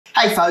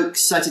Hey folks,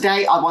 so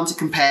today I want to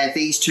compare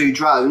these two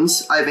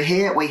drones. Over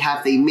here we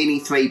have the Mini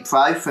 3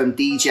 Pro from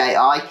DJI,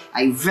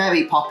 a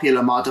very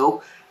popular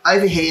model.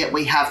 Over here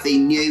we have the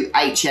new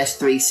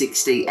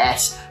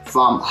HS360s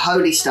from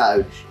Holy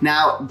Stone.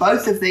 Now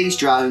both of these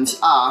drones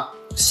are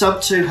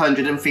sub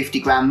 250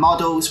 gram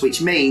models,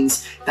 which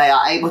means they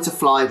are able to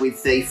fly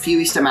with the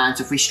fewest amount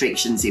of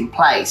restrictions in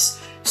place.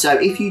 So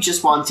if you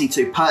just wanted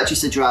to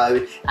purchase a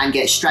drone and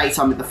get straight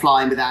on with the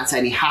flying without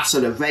any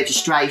hassle of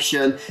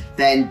registration,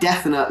 then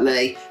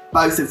definitely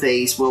both of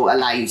these will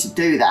allow you to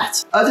do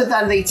that. Other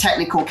than the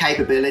technical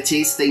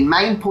capabilities, the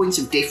main point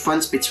of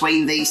difference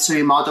between these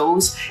two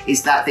models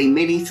is that the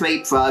Mini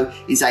 3 Pro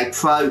is a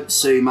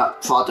prosumer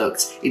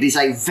product. It is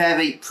a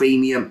very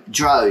premium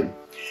drone.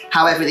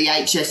 However, the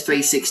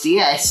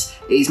HS360s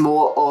is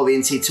more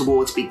oriented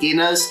towards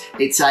beginners.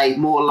 It's a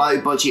more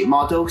low budget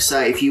model, so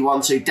if you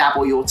want to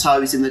dabble your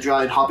toes in the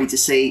drone hobby to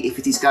see if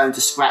it is going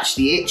to scratch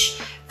the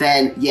itch,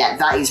 then yeah,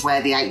 that is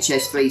where the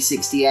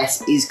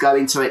HS360s is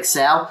going to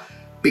excel.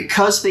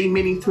 Because the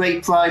Mini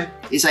 3 Pro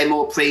is a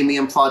more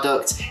premium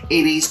product,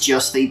 it is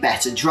just the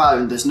better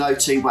drone. There's no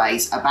two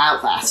ways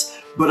about that.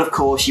 But of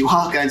course, you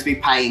are going to be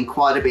paying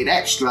quite a bit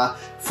extra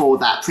for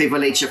that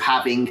privilege of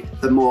having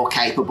the more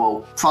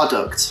capable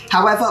product.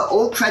 However,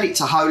 all credit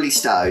to Holy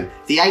Stone,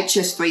 the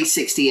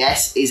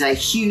HS360s is a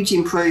huge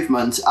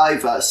improvement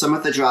over some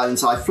of the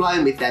drones I've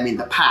flown with them in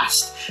the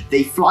past.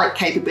 The flight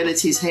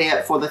capabilities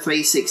here for the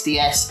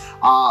 360s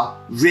are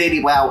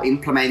really well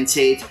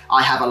implemented.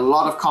 I have a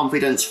lot of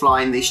confidence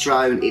flying this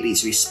drone. It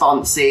is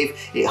responsive,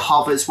 it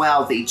hovers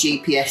well, the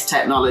GPS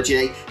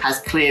technology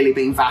has clearly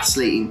been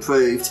vastly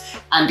improved,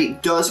 and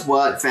it does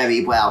work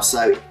very well.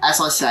 So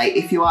as I say,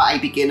 if you are a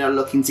beginner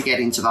looking to get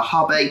into the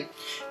hobby,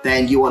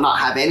 then you will not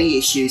have any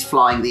issues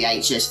flying the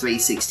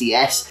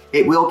HS360s.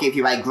 It will give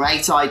you a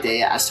great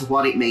idea as to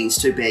what it means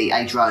to be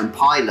a drone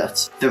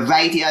pilot. The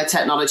radio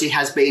technology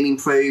has been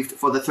improved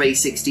for the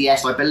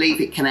 360s. I believe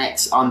it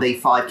connects on the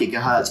 5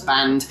 GHz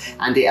band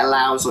and it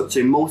allows up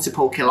to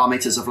multiple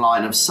kilometers of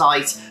line of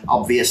sight.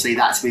 Obviously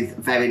that's with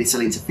very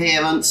little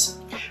interference.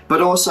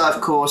 But also, of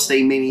course,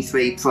 the Mini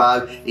 3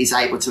 Pro is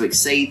able to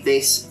exceed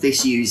this.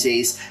 This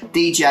uses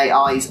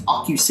DJI's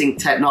OcuSync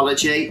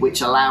technology,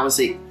 which allows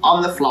it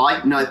on the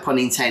fly, no pun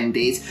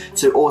intended,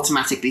 to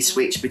automatically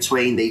switch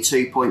between the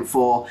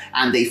 2.4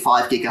 and the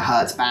 5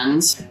 GHz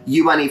bands.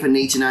 You won't even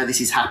need to know this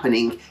is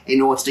happening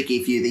in order to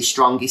give you the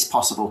strongest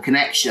possible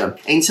connection.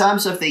 In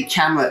terms of the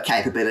camera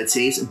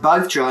capabilities,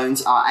 both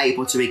drones are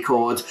able to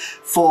record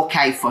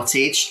 4K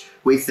footage,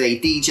 with the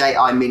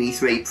DJI Mini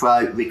 3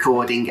 Pro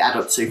recording at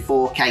up to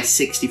 4K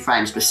 60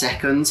 frames per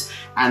second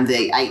and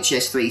the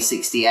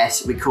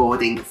HS360s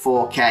recording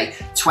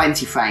 4K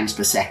 20 frames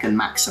per second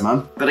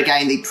maximum. But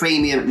again, the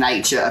premium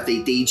nature of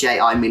the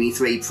DJI Mini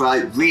 3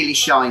 Pro really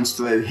shines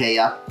through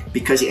here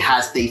because it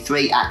has the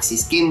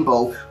 3-axis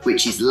gimbal,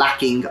 which is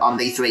lacking on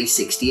the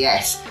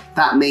 360s.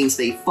 That means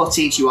the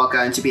footage you are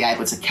going to be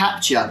able to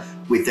capture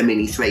with the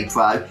Mini 3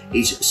 Pro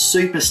is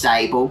super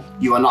stable.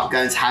 You are not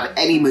going to have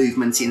any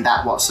movement in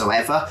that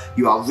whatsoever.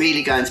 You are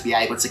really going to be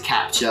able to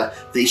capture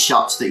the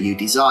shots that you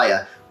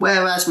desire.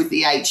 Whereas with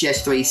the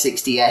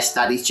HS360s,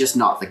 that is just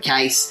not the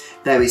case.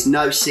 There is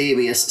no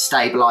serious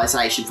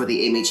stabilisation for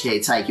the image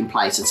here taking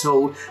place at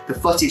all. The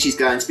footage is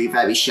going to be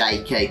very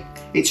shaky.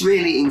 It's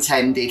really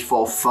intended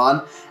for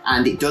fun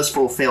and it does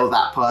fulfill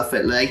that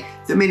perfectly.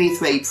 The Mini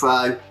 3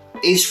 Pro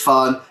is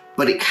fun,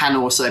 but it can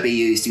also be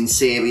used in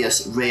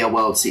serious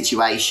real-world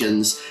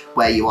situations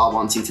where you are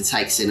wanting to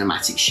take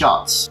cinematic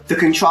shots. The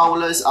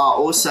controllers are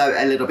also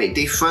a little bit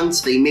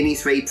different. The Mini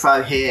 3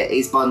 Pro here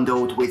is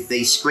bundled with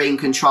the screen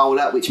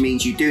controller, which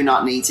means you do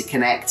not need to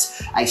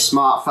connect a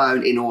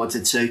smartphone in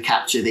order to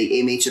capture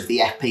the image of the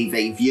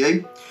FPV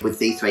view. With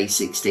the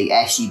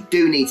 360s, you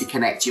do need to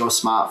connect your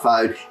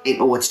smartphone in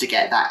order to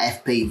get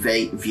that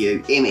FPV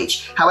view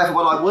image. However,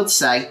 what I would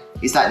say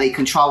is that the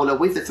controller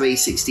with the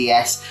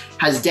 360s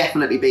has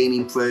definitely been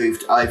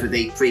improved over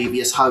the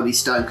previous Holy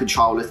Stone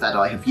controllers that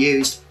I have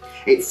used.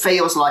 It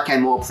feels like a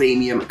more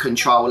premium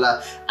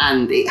controller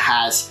and it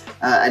has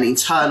an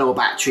internal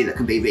battery that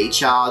can be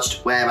recharged,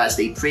 whereas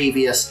the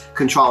previous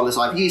controllers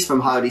I've used from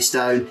Holy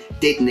Stone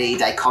did need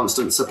a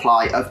constant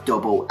supply of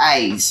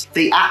AA.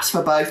 The apps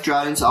for both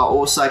drones are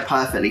also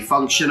perfectly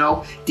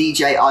functional.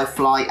 DJI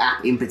Fly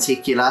app in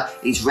particular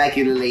is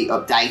regularly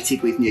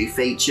updated with new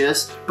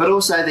features, but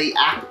also the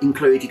app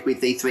included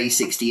with the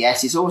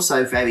 360s is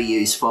also very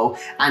useful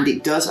and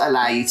it does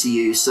allow you to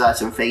use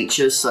certain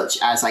features such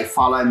as a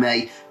follow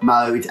me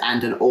mode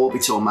and an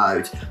orbital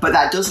mode. But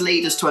that does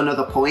lead us to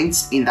another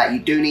point in that you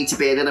do need to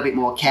be a little bit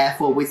more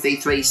careful with the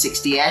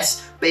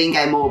 360s. Being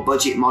a more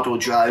budget model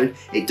drone,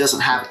 it doesn't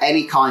have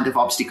any kind of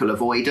obstacle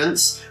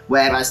avoidance,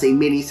 whereas the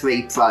Mini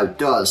 3 Pro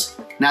does.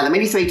 Now the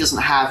Mini 3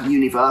 doesn't have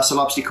universal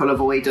obstacle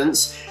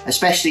avoidance,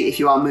 especially if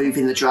you are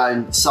moving the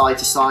drone side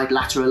to side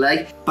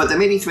laterally, but the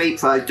Mini 3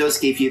 Pro does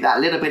give you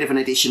that little bit of an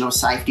additional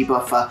safety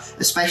buffer,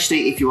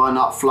 especially if you are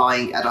not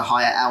flying at a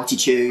higher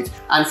altitude.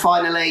 And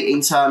finally,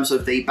 in terms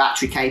of the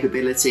battery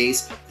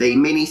capabilities, the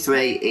Mini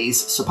 3 is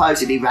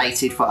supposedly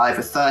rated for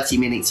over 30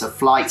 minutes of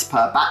flight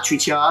per battery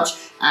charge,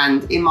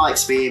 and in my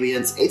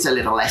experience it's a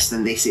little less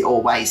than this, it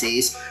always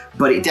is,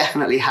 but it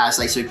definitely has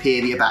a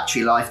superior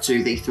battery life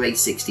to the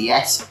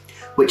 360s,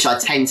 which I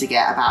tend to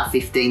get about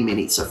 15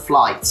 minutes of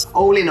flight.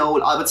 All in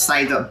all, I would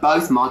say that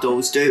both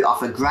models do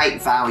offer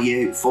great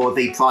value for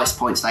the price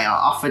points they are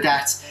offered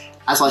at.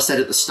 As I said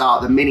at the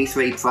start, the Mini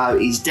 3 Pro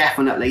is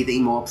definitely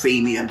the more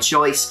premium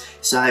choice,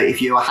 so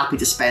if you are happy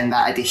to spend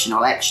that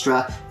additional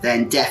extra,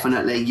 then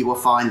definitely you will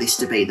find this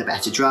to be the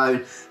better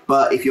drone.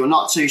 But if you're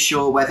not too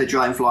sure whether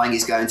drone flying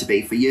is going to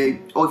be for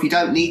you, or if you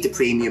don't need the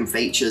premium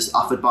features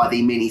offered by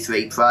the Mini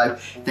 3 Pro,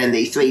 then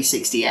the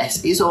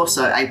 360s is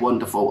also a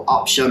wonderful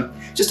option.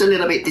 Just a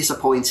little bit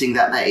disappointing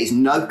that there is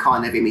no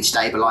kind of image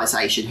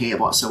stabilization here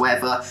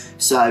whatsoever,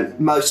 so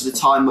most of the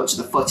time, much of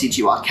the footage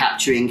you are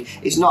capturing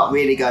is not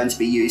really going to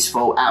be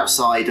useful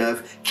outside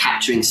of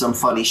capturing some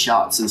funny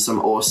shots and some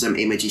awesome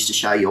images to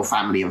show your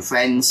family and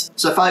friends.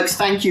 So folks,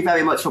 thank you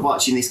very much for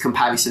watching this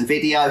comparison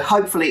video.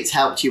 Hopefully it's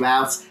helped you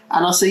out,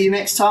 and I'll see you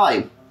next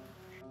time.